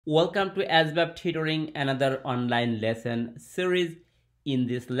Welcome to ASVAB Tutoring, another online lesson series. In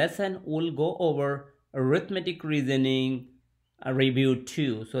this lesson, we'll go over Arithmetic Reasoning Review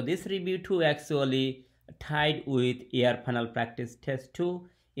 2. So this Review 2 actually tied with Air Funnel Practice Test 2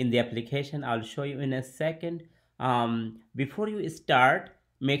 in the application. I'll show you in a second. Before you start,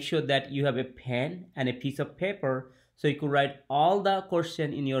 make sure that you have a pen and a piece of paper so you could write all the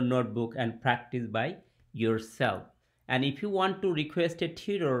question in your notebook and practice by yourself. And if you want to request a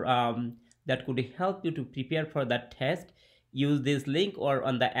tutor that could help you to prepare for that test, use this link or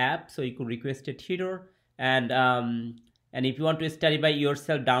on the app so you could request a tutor. And if you want to study by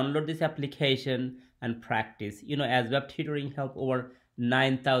yourself, download this application and practice. ASVAB Tutoring help over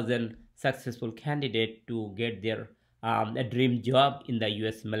 9,000 successful candidates to get their a dream job in the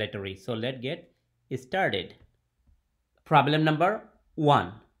US military. So let's get started. Problem number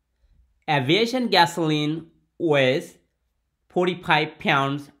 1. Aviation gasoline weighs 45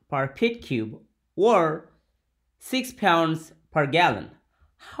 pounds per feet cube or 6 pounds per gallon.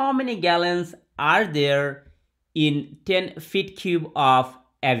 How many gallons are there in 10 feet cube of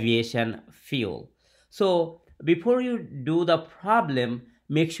aviation fuel? So before you do the problem,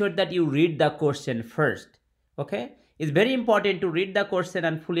 make sure that you read the question first. Okay? It's very important to read the question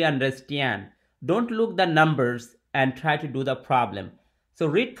and fully understand. Don't look the numbers and try to do the problem. So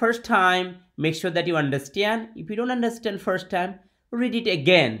read first time, make sure that you understand. If you don't understand first time, read it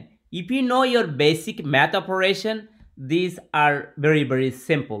again. If you know your basic math operation, these are very, very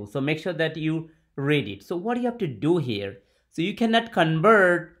simple. So make sure that you read it. So what do you have to do here? So you cannot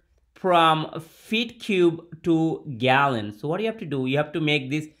convert from feet cube to gallon. So what do you have to do? You have to make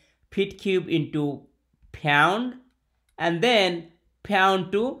this feet cube into pound and then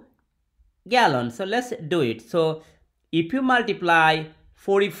pound to gallon. So let's do it. So if you multiply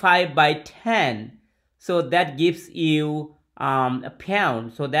 45 by 10, so that gives you a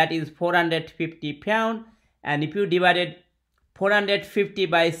pound. So that is 450 pound. And if you divided 450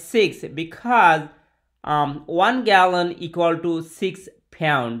 by 6, because 1 gallon equal to 6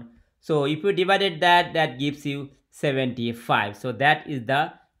 pound. So if you divided that, that gives you 75. So that is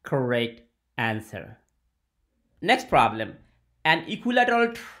the correct answer. Next problem. An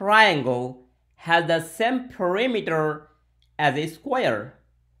equilateral triangle has the same perimeter as a square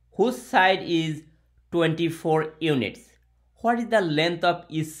whose side is 24 units. What is the length of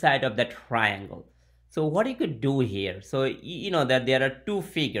each side of the triangle? So what you could do here? So you know that there are two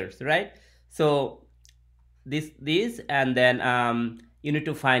figures, right? So this and then you need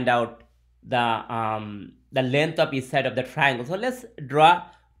to find out the length of each side of the triangle. So let's draw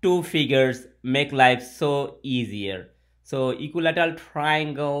two figures, make life so easier. So equilateral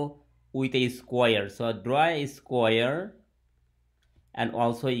triangle with a square. So draw a square and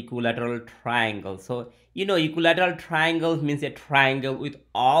also equilateral triangle. So equilateral triangle means a triangle with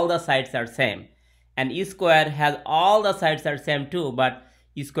all the sides are same, and E square has all the sides are same too, but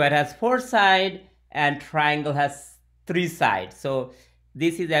E square has 4 sides and triangle has 3 sides. So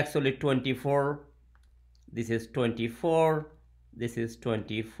this is actually 24, this is 24, this is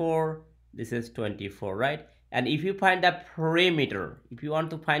 24, this is 24, right? And if you find the perimeter, if you want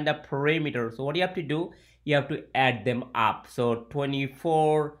to find the perimeter, so what you have to do, you have to add them up. So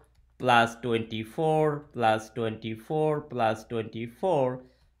 24 plus 24 plus 24 plus 24.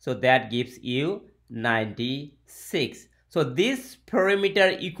 So that gives you 96. So this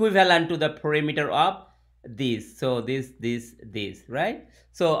perimeter equivalent to the perimeter of this. So this, right?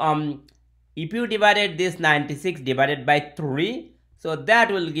 So if you divided this 96 divided by 3, so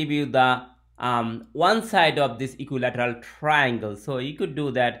that will give you the one side of this equilateral triangle. So you could do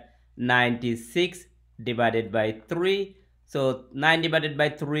that 96 divided by 3. So 9 divided by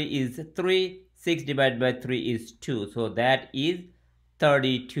 3 is 3, 6 divided by 3 is 2. So that is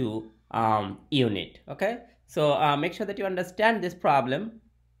 32 unit. Okay, so make sure that you understand this problem.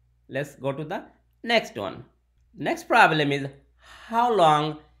 Let's go to the next one. Next problem is how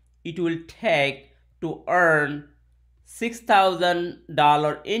long it will take to earn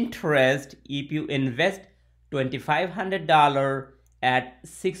 $6,000 interest if you invest $2,500 at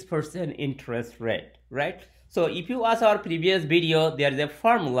 6% interest rate, right? So if you watch our previous video, there is a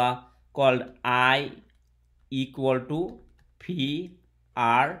formula called I equal to PRT,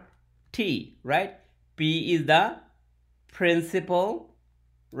 right? P is the principal,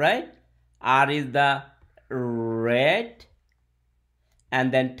 right? R is the rate,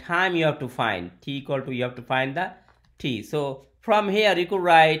 and then time you have to find. T equal to, you have to find the T. So from here you could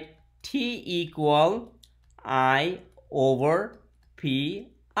write T equal I over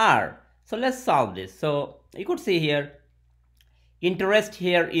PR. So let's solve this. So you could see here, interest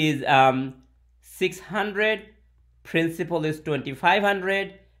here is 600, principal is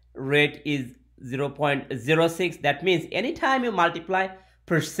 2,500, rate is 0.06. That means anytime you multiply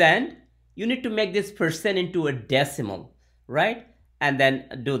percent, you need to make this percent into a decimal, right? And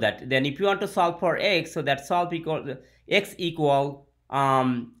then do that. Then if you want to solve for x, so that solve equal x equal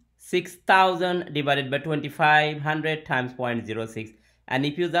 6,000 divided by 2,500 times 0.06. And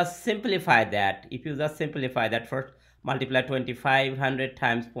if you just simplify that, first multiply 2,500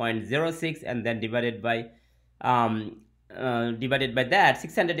 times 0.06 and then divided by that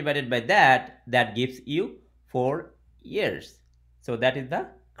 600 divided by that, that gives you 4 years. So that is the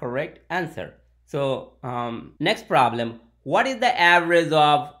correct answer. So next problem, what is the average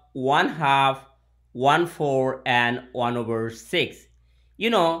of 1/2, 1/4 and 1/6? You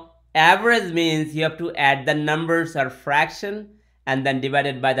know, average means you have to add the numbers or fraction and then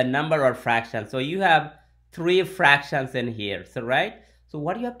divided by the number or fraction. So you have 3 fractions in here, so right? So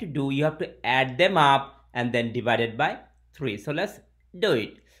what you have to do, you have to add them up and then divide it by 3. So let's do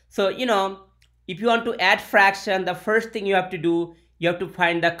it. So you know, if you want to add fraction, the first thing you have to do, you have to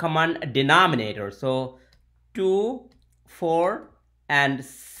find the common denominator. So 2, 4 and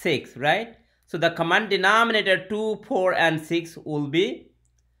 6, right? So the common denominator 2, 4 and 6 will be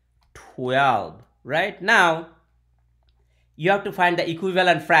 12, right? Now you have to find the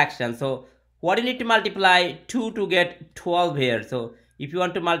equivalent fraction. So what you need to multiply 2 to get 12 here. So if you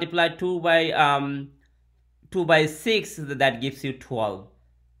want to multiply 2 by 6, that gives you 12.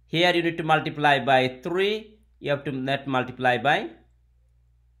 Here you need to multiply by 3. You have to multiply by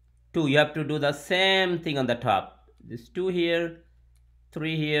 2. You have to do the same thing on the top. This 2 here,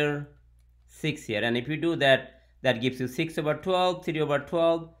 3 here, 6 here. And if you do that, that gives you 6/12,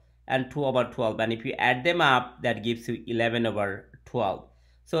 3/12 and 2/12. And if you add them up, that gives you 11/12.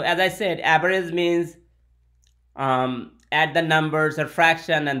 So as I said, average means add the numbers or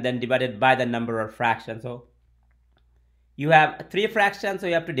fraction and then divided by the number or fraction. So you have 3 fractions, so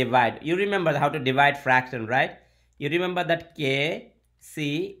you have to divide. You remember how to divide fraction, right? You remember that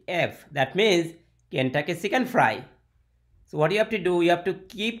KCF. That means Kentucky Chicken Fry. So what you have to do, you have to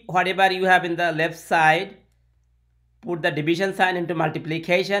keep whatever you have in the left side, put the division sign into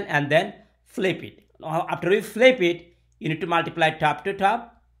multiplication and then flip it. After you flip it, you need to multiply top to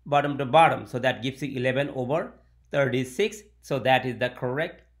top, bottom to bottom. So that gives you 11/36. So that is the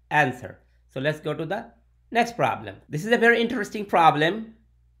correct answer. So let's go to the next problem. This is a very interesting problem.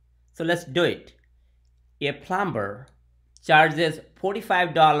 So let's do it. A plumber charges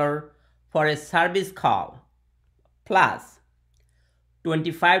 $45 for a service call plus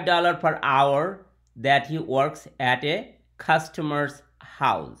 $25 per hour that he works at a customer's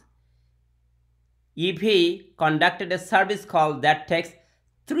house. If he conducted a service call that takes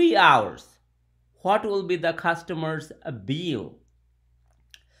 3 hours, what will be the customer's bill?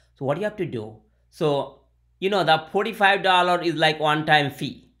 So what do you have to do? So you know, the $45 is like one-time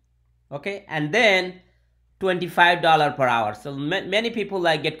fee, okay? And then $25 per hour. So many people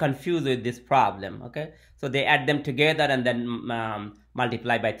like get confused with this problem, okay? So they add them together and then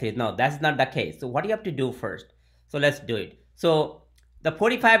multiply by 3. No, that's not the case. So what do you have to do first? So let's do it. So the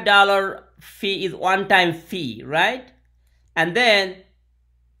 $45 fee is one-time fee, right? And then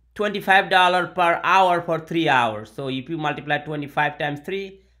 $25 per hour for 3 hours. So if you multiply 25 times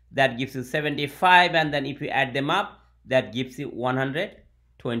 3, that gives you 75, and then if you add them up, that gives you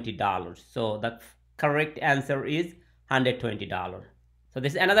 $120. So the correct answer is $120. So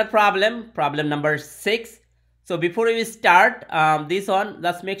this is another problem, problem number 6. So before we start this one,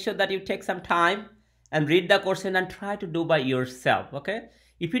 let's make sure that you take some time and read the question and try to do by yourself, okay?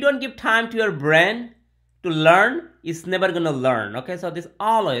 If you don't give time to your brain to learn, it's never gonna learn, okay? So this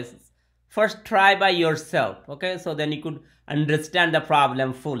always first try by yourself, okay? So then you could understand the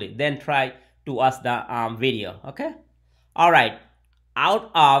problem fully, then try to watch the video, okay? All right,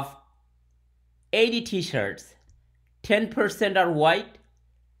 out of 80 t-shirts, 10% are white,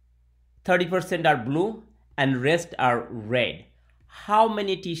 30% are blue, and rest are red. How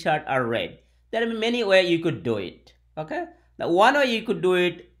many t-shirts are red? There are many ways you could do it, okay? The one way you could do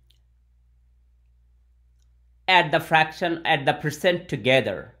it, add the fraction, add the percent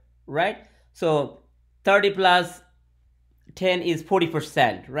together, right? So 30 plus 10 is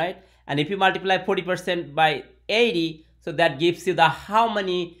 40%, right? And if you multiply 40% by 80, so that gives you the how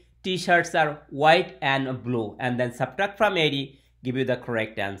many t-shirts are white and blue, and then subtract from 80, give you the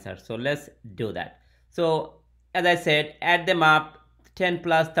correct answer. So let's do that. So as I said, add them up, 10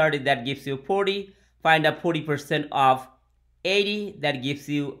 plus 30, that gives you 40. Find out 40% of 80, that gives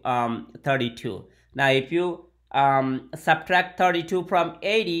you 32. Now if you subtract 32 from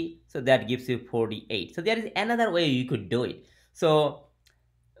 80, so that gives you 48. So there is another way you could do it. So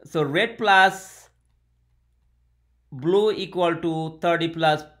red plus blue equal to 30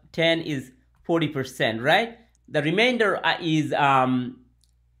 plus 10 is 40%, right? The remainder is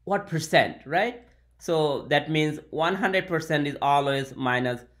what percent, right? So that means 100% is always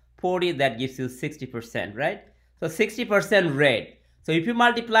minus 40, that gives you 60%, right? So 60% rate. So if you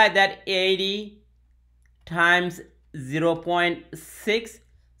multiply that 80 times 0.6,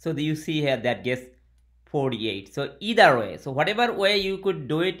 so you see here that gets 48. So either way, so whatever way you could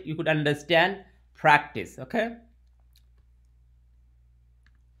do it, you could understand, practice, okay?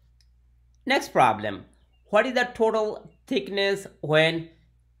 Next problem. What is the total thickness when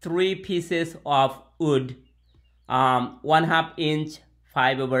 3 pieces of wood, 1/2 inch,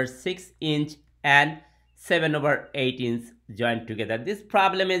 5/6 inch, and 7/8 inch joined together? This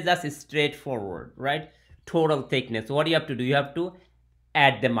problem is just straightforward, right? Total thickness. So what you have to do? You have to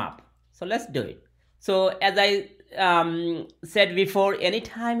add them up. So let's do it. So as I said before,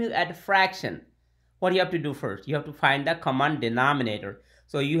 anytime you add a fraction, what you have to do first? You have to find the common denominator.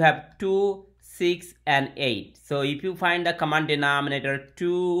 So you have 2, 6, and 8. So if you find the common denominator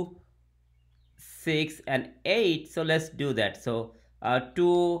 2, 6, and 8, so let's do that. So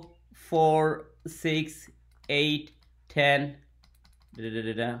 2, 4, 6, 8, 10,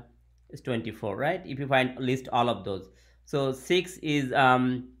 is 24, right? If you find, list all of those. So 6 is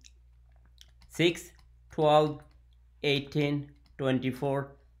 6, 12, 18,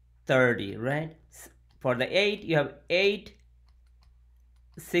 24, 30, right? For the 8, you have 8,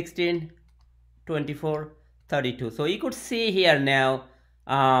 16, 24, 32. So you could see here now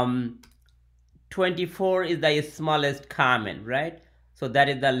 24 is the smallest common, right? So that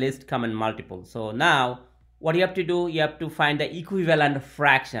is the least common multiple. So now what you have to do, you have to find the equivalent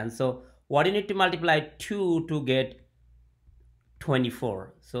fraction. So what you need to multiply 2 to get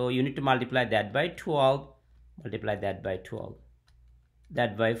 24. So you need to multiply that by 12, multiply that by 12,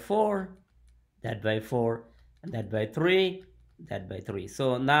 that by 4, that by 4, and that by 3, that by 3.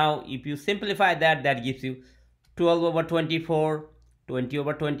 So now if you simplify that, that gives you 12/24,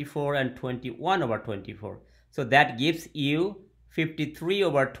 20/24, and 21/24. So that gives you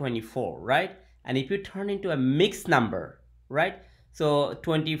 53/24, right? And if you turn into a mixed number, right? So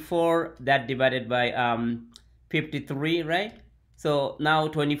 24, that divided by 53, right? So now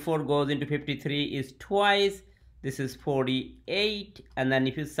 24 goes into 53 is twice. This is 48, and then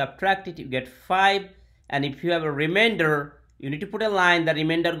if you subtract it, you get 5. And if you have a remainder, you need to put a line. The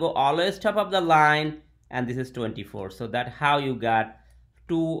remainder go always top of the line, and this is 24. So that's how you got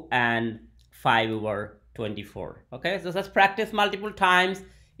 2 and 5/24. Okay, so just practice multiple times.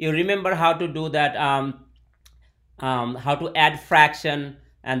 You remember how to do that, how to add fraction,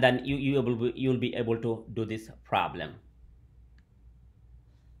 and then you'll be able to do this problem.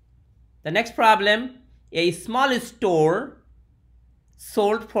 The next problem, a small store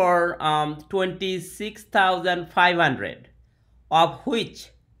sold for 26,500, of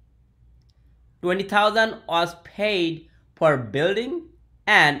which 20,000 was paid for building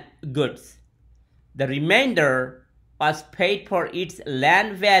and goods. The remainder was paid for its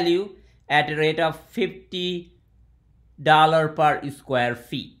land value at a rate of $50 per square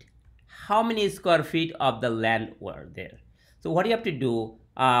feet. How many square feet of the land were there? So what you have to do,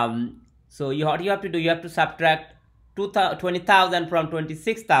 you have to subtract 20,000 from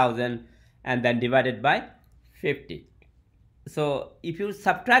 26,000 and then divide it by 50. So if you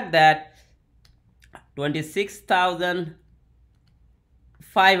subtract that,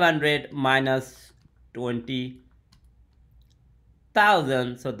 26,500 minus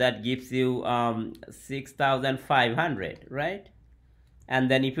 20,000, so that gives you 6,500, right?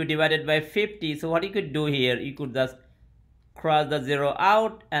 And then if you divide it by 50, so what you could do here, you could just cross the 0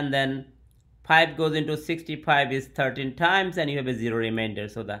 out, and then 5 goes into 65 is 13 times, and you have a 0 remainder.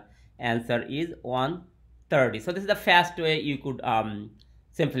 So the answer is 130. So this is the fast way you could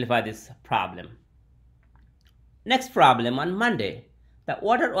simplify this problem. Next problem, on Monday, the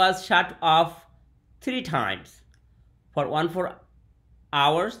water was shut off 3 times for 1/4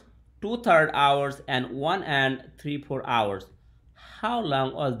 hours, 2/3 hours, and 1 3/4 hours. How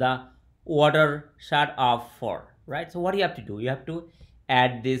long was the water shut off for, right? So what do you have to do? You have to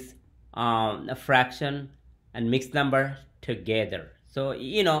add this a fraction and mixed number together. So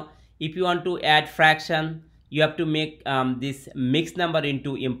if you want to add fraction, you have to make this mixed number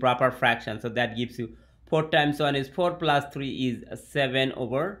into improper fraction. So that gives you 4 times 1 is 4 plus 3 is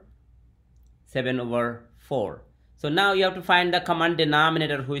 7/4. So now you have to find the common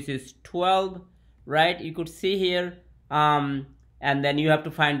denominator, which is 12, right? You could see here, and then you have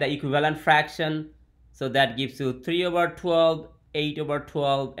to find the equivalent fraction. So that gives you 3/12,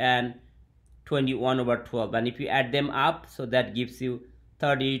 8/12, and 21/12. And if you add them up, so that gives you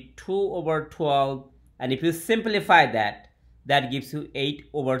 32/12. And if you simplify that, that gives you 8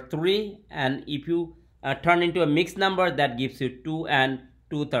 over 3, and if you turn into a mixed number, that gives you 2 and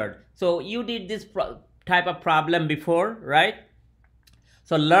 2/3. So you did this type of problem before, right?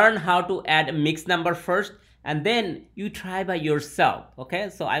 So learn how to add a mixed number first, and then you try by yourself. Okay,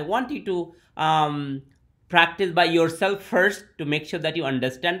 so I want you to practice by yourself first to make sure that you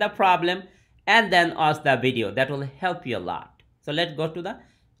understand the problem, and then watch the video. That will help you a lot. So let's go to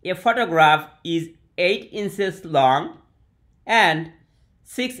a photograph is 8 inches long and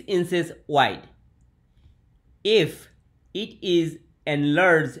 6 inches wide. If it is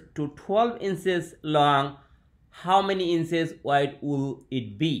enlarged to 12 inches long, how many inches wide will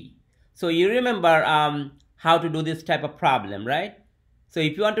it be? So you remember how to do this type of problem, right? So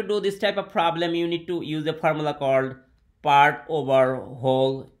if you want to do this type of problem, you need to use a formula called part over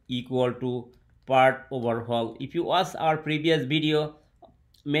whole equal to part over whole. If you watch our previous video,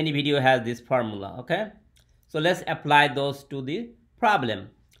 many video has this formula. Okay, so let's apply those to the problem.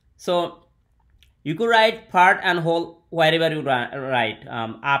 So you could write part and whole wherever you write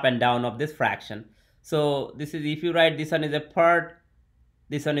up and down of this fraction. So this is, if you write this one is a part,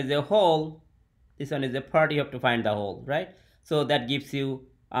 this one is a whole, this one is a part, you have to find the whole, right? So that gives you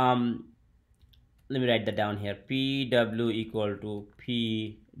let me write that down here, PW equal to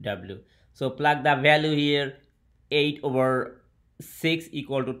PW. So plug the value here, 8 over 6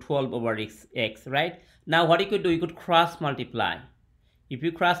 equal to 12 over x, right? Now what you could do, you could cross multiply. If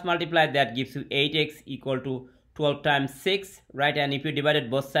you cross multiply, that gives you 8x equal to 12 times 6, right? And if you divided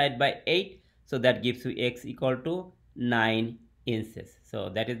both sides by 8, so that gives you x equal to 9 inches. So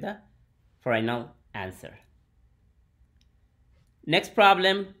that is the final answer. Next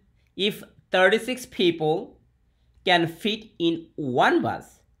problem, if 36 people can fit in one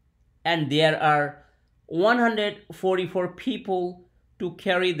bus and there are 144 people to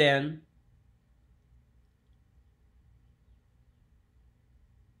carry them,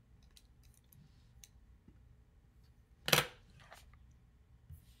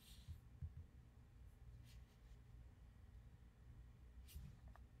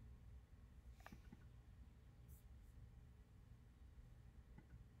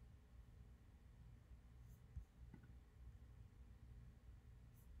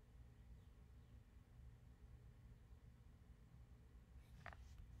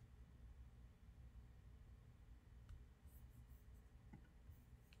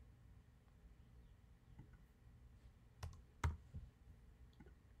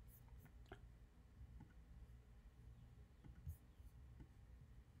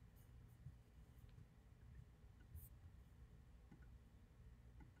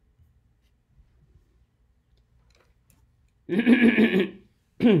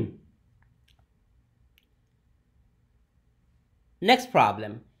 next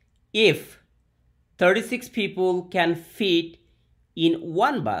problem, if 36 people can fit in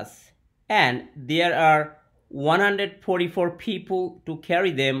one bus and there are 144 people to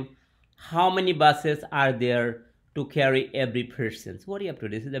carry them, how many buses are there to carry every person? So what do you have to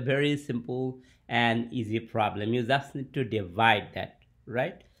do? This is a very simple and easy problem. You just need to divide that,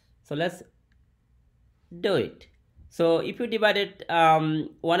 right? So let's do it. So if you divide it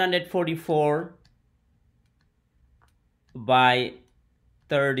 144 by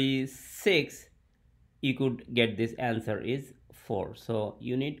 36, you could get this answer is 4. So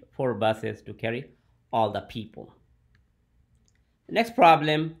you need 4 buses to carry all the people. Next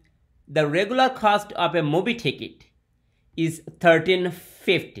problem, the regular cost of a movie ticket is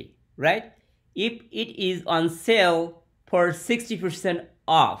 $13.50, right? If it is on sale for 60%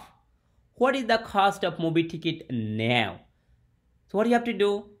 off, what is the cost of movie ticket now? So what you have to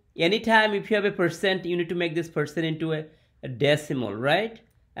do, anytime if you have a percent, you need to make this percent into a decimal, right?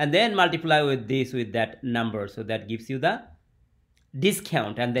 And then multiply with this, with that number. So that gives you the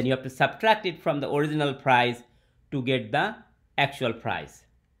discount, and then you have to subtract it from the original price to get the actual price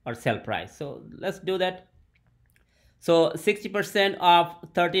or sell price. So let's do that. So 60% of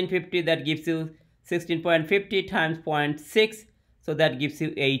 1350, that gives you 16.50 times 0.6, so that gives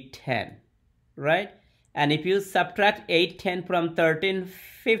you 810, right? And if you subtract 810 from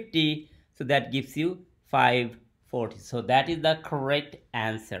 1350, so that gives you 540. So that is the correct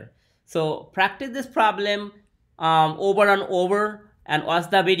answer. So practice this problem over and over and watch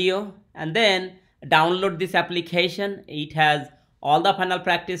the video, and then download this application. It has all the final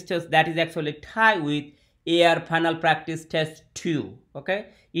practice tests that is actually tied with AR final practice test 2. Okay,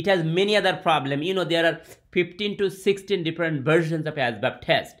 it has many other problems. You know, there are 15 to 16 different versions of ASVAB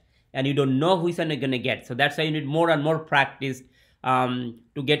test, and you don't know which one you're gonna get. So that's why you need more and more practice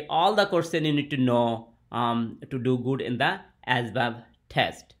to get all the questions you need to know to do good in the ASVAB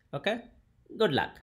test. Okay, good luck.